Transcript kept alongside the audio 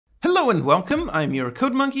Hello and welcome, I'm your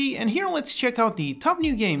Code Monkey, and here let's check out the top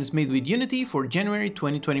new games made with Unity for January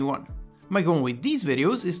 2021. My goal with these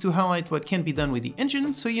videos is to highlight what can be done with the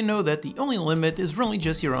engine, so you know that the only limit is really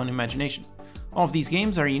just your own imagination. All of these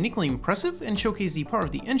games are uniquely impressive and showcase the power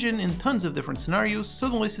of the engine in tons of different scenarios, so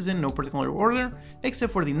the list is in no particular order,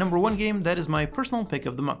 except for the number 1 game that is my personal pick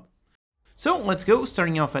of the month. So let's go,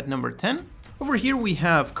 starting off at number 10. Over here we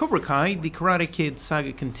have Cobra, The Karate Kid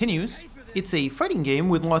Saga Continues. It's a fighting game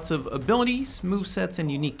with lots of abilities, movesets, and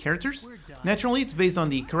unique characters. Naturally, it's based on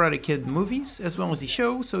the Karate Kid movies, as well as the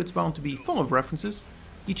show, so it's bound to be full of references.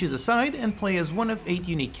 You choose a side and play as one of 8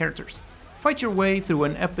 unique characters. Fight your way through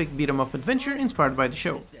an epic beat-em-up adventure inspired by the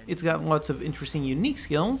show. It's got lots of interesting unique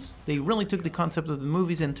skills. They really took the concept of the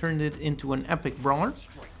movies and turned it into an epic brawler.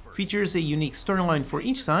 Features a unique storyline for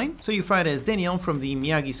each side, so you fight as Danielle from the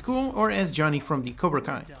Miyagi School or as Johnny from the Cobra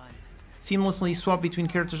Kai. Seamlessly swap between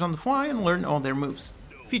characters on the fly and learn all their moves.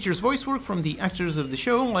 Features voice work from the actors of the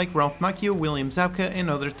show like Ralph Macchio, William Zabka, and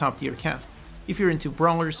other top tier cast. If you're into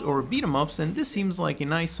brawlers or beat-em-ups, then this seems like a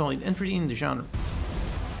nice solid entry in the genre.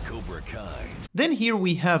 Cobra Kai. Then here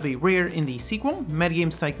we have a rare indie sequel,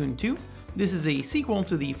 Games Tycoon 2. This is a sequel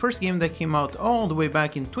to the first game that came out all the way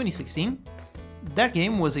back in 2016. That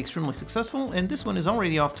game was extremely successful, and this one is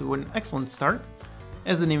already off to an excellent start.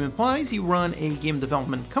 As the name implies, you run a game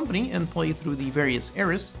development company and play through the various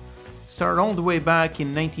eras. Start all the way back in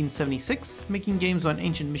 1976, making games on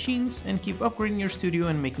ancient machines, and keep upgrading your studio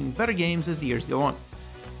and making better games as the years go on.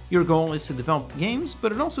 Your goal is to develop games,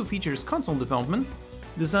 but it also features console development.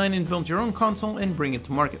 Design and build your own console and bring it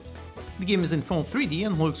to market. The game is in full 3D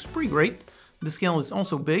and looks pretty great. The scale is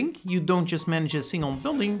also big. You don't just manage a single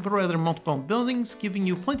building, but rather multiple buildings, giving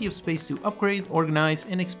you plenty of space to upgrade, organize,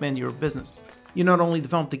 and expand your business. You not only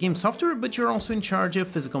develop the game software, but you're also in charge of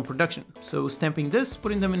physical production, so stamping discs,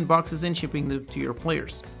 putting them in boxes, and shipping them to your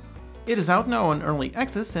players. It is out now on early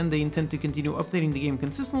access, and they intend to continue updating the game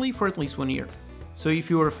consistently for at least 1 year. So if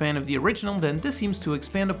you are a fan of the original, then this seems to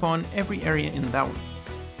expand upon every area in that one.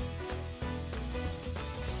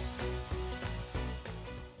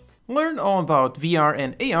 Learn all about VR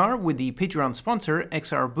and AR with the Patreon sponsor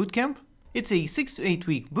XR Bootcamp. It's a 6 to 8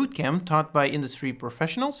 week bootcamp taught by industry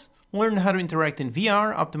professionals. Learn how to interact in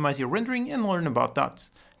VR, optimize your rendering, and learn about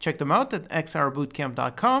dots. Check them out at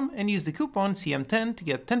xrbootcamp.com and use the coupon CM10 to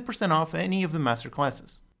get 10% off any of the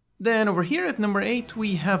masterclasses. Then over here at number 8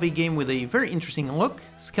 we have a game with a very interesting look,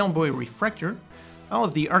 Skellboy Refractured. I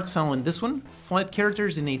love the art style in this one, flat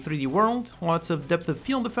characters in a 3D world, lots of depth of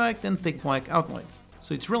field effect and thick black outlines.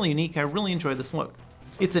 So it's really unique, I really enjoy this look.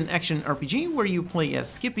 It's an action RPG where you play as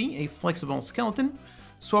Skippy, a flexible skeleton,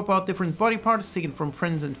 swap out different body parts taken from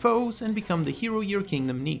friends and foes, and become the hero your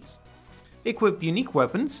kingdom needs. Equip unique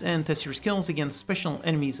weapons and test your skills against special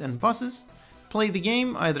enemies and bosses. Play the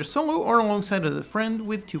game either solo or alongside of a friend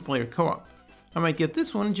with 2-player co-op. I might get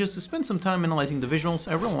this one just to spend some time analyzing the visuals,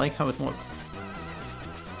 I really like how it looks.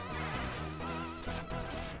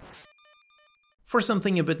 For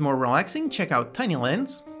something a bit more relaxing, check out Tiny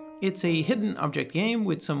Lands. It's a hidden object game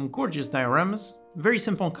with some gorgeous dioramas. Very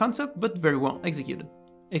simple concept, but very well executed.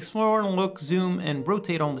 Explore, look, zoom, and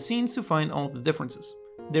rotate all the scenes to find all the differences.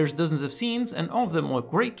 There's dozens of scenes and all of them look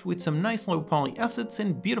great with some nice low poly assets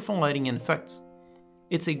and beautiful lighting and effects.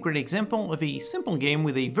 It's a great example of a simple game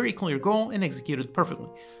with a very clear goal and executed perfectly.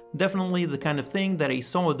 Definitely the kind of thing that a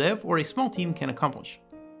solo dev or a small team can accomplish.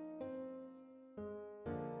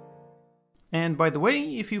 And by the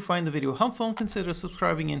way, if you find the video helpful, consider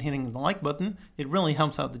subscribing and hitting the like button, it really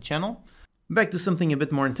helps out the channel. Back to something a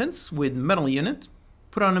bit more intense with Metal Unit.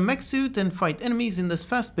 Put on a mech suit and fight enemies in this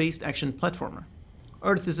fast-paced action platformer.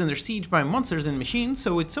 Earth is under siege by monsters and machines,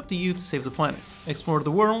 so it's up to you to save the planet. Explore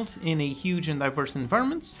the world in a huge and diverse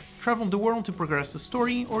environments, travel the world to progress the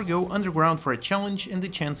story, or go underground for a challenge and the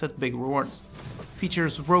chance at big rewards.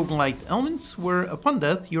 Features roguelite elements where upon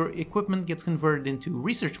death your equipment gets converted into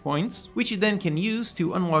research points, which you then can use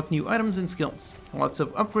to unlock new items and skills. Lots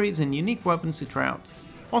of upgrades and unique weapons to try out.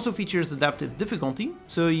 Also features adaptive difficulty,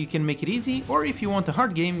 so you can make it easy, or if you want a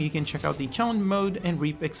hard game you can check out the challenge mode and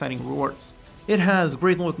reap exciting rewards. It has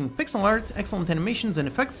great looking pixel art, excellent animations and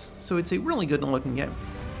effects, so it's a really good looking game.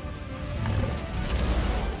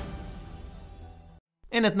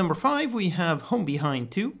 And at number 5 we have Home Behind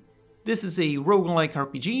 2. This is a roguelike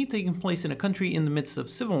RPG taking place in a country in the midst of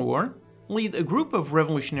civil war. Lead a group of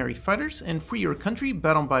revolutionary fighters and free your country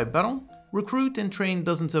battle by battle. Recruit and train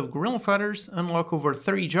dozens of guerrilla fighters, unlock over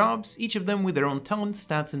 30 jobs, each of them with their own talents,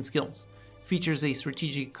 stats, and skills. Features a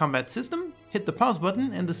strategic combat system, hit the pause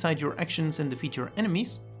button and decide your actions and defeat your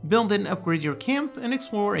enemies. Build and upgrade your camp and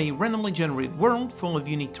explore a randomly generated world full of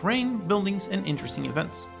unique terrain, buildings, and interesting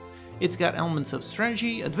events. It's got elements of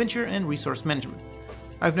strategy, adventure, and resource management.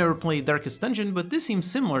 I've never played Darkest Dungeon, but this seems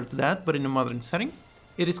similar to that, but in a modern setting.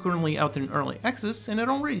 It is currently out in early access, and it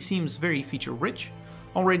already seems very feature-rich.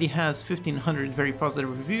 Already has 1500 very positive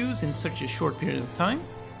reviews in such a short period of time.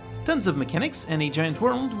 Tons of mechanics and a giant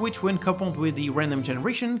world, which when coupled with the random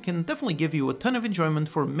generation can definitely give you a ton of enjoyment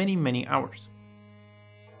for many hours.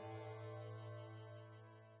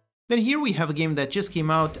 Then here we have a game that just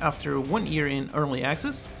came out after 1 year in early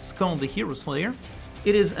access, Skul the Hero Slayer.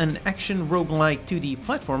 It is an action roguelike 2D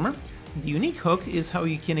platformer. The unique hook is how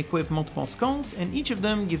you can equip multiple skulls, and each of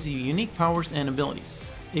them gives you unique powers and abilities.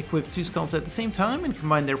 Equip 2 skulls at the same time and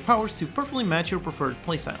combine their powers to perfectly match your preferred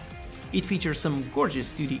playstyle. It features some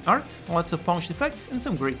gorgeous 2D art, lots of polished effects, and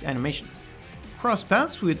some great animations. Cross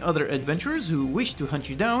paths with other adventurers who wish to hunt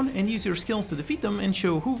you down and use your skills to defeat them and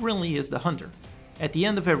show who really is the hunter. At the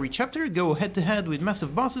end of every chapter, go head to head with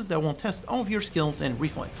massive bosses that will test all of your skills and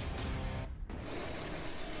reflexes.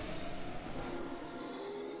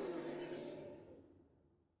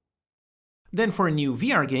 Then for a new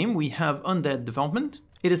VR game, we have Undead Development.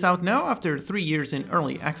 It is out now after 3 years in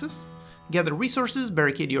early access. Gather resources,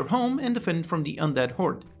 barricade your home, and defend from the undead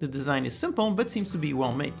horde. The design is simple, but seems to be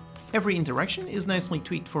well made. Every interaction is nicely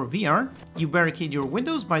tweaked for VR. You barricade your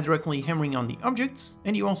windows by directly hammering on the objects,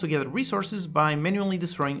 and you also gather resources by manually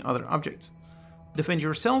destroying other objects. Defend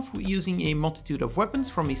yourself using a multitude of weapons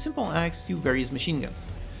from a simple axe to various machine guns.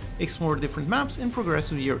 Explore different maps and progress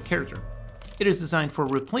with your character. It is designed for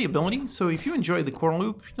replayability, so if you enjoy the core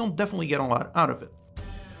loop, you'll definitely get a lot out of it.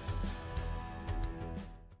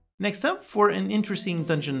 Next up, for an interesting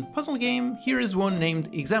dungeon puzzle game, here is one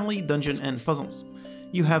named exactly Dungeon and Puzzles.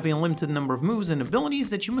 You have a limited number of moves and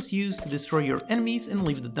abilities that you must use to destroy your enemies and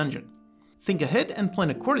leave the dungeon. Think ahead and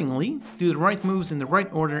plan accordingly, do the right moves in the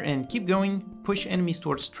right order and keep going, push enemies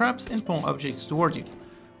towards traps and pull objects towards you.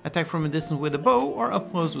 Attack from a distance with a bow or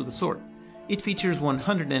up close with a sword. It features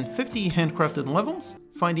 150 handcrafted levels,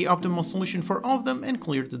 find the optimal solution for all of them and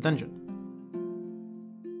clear the dungeon.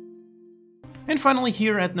 And finally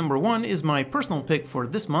here at number 1 is my personal pick for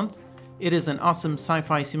this month. It is an awesome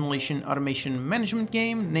sci-fi simulation automation management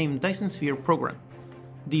game named Dyson Sphere Program.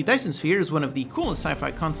 The Dyson Sphere is one of the coolest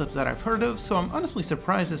sci-fi concepts that I've heard of, so I'm honestly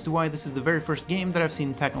surprised as to why this is the very first game that I've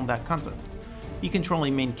seen tackle that concept. You control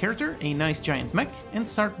a main character, a nice giant mech, and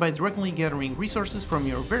start by directly gathering resources from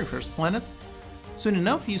your very first planet. Soon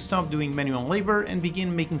enough, you stop doing manual labor and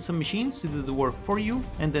begin making some machines to do the work for you,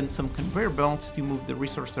 and then some conveyor belts to move the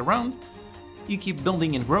resources around. You keep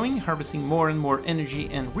building and growing, harvesting more and more energy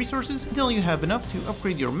and resources until you have enough to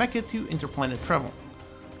upgrade your mecha to interplanet travel.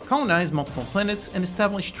 Colonize multiple planets and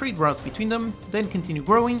establish trade routes between them, then continue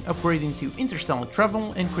growing, upgrading to interstellar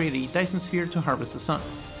travel, and create a Dyson Sphere to harvest the sun.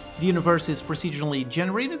 The universe is procedurally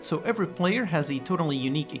generated, so every player has a totally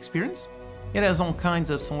unique experience. It has all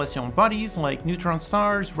kinds of celestial bodies like neutron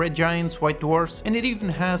stars, red giants, white dwarfs, and it even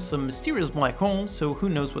has some mysterious black holes, so who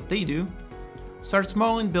knows what they do. Start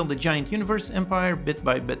small and build a giant universe empire bit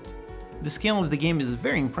by bit. The scale of the game is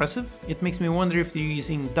very impressive. It makes me wonder if they're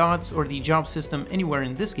using dots or the job system anywhere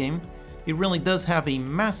in this game. It really does have a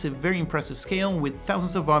massive, very impressive scale with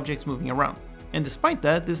thousands of objects moving around. And despite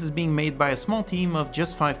that, this is being made by a small team of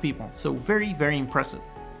just 5 people, so very impressive.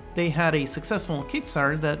 They had a successful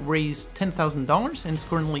Kickstarter that raised $10,000 and is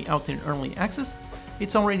currently out in early access.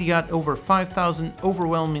 It's already got over 5,000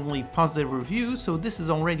 overwhelmingly positive reviews, so this is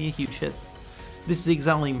already a huge hit. This is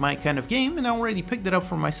exactly my kind of game, and I already picked it up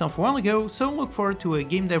for myself a while ago, so look forward to a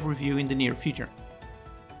game dev review in the near future.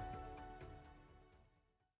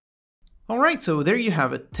 Alright, so there you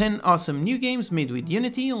have it, 10 awesome new games made with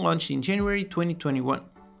Unity, launched in January 2021.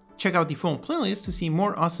 Check out the full playlist to see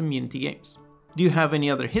more awesome Unity games. Do you have any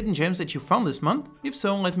other hidden gems that you found this month? If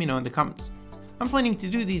so, let me know in the comments. I'm planning to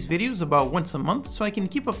do these videos about once a month, so I can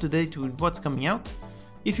keep up to date with what's coming out.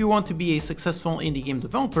 If you want to be a successful indie game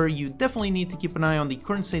developer, you definitely need to keep an eye on the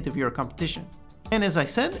current state of your competition. And as I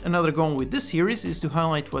said, another goal with this series is to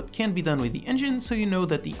highlight what can be done with the engine, so you know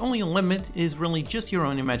that the only limit is really just your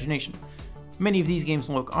own imagination. Many of these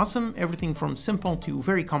games look awesome, everything from simple to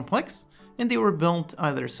very complex, and they were built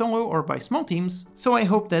either solo or by small teams, so I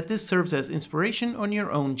hope that this serves as inspiration on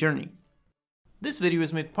your own journey. This video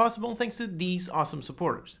is made possible thanks to these awesome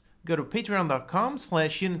supporters. Go to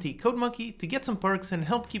patreon.com/unitycodemonkey to get some perks and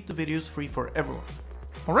help keep the videos free for everyone.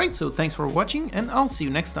 Alright, so thanks for watching, and I'll see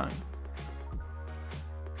you next time.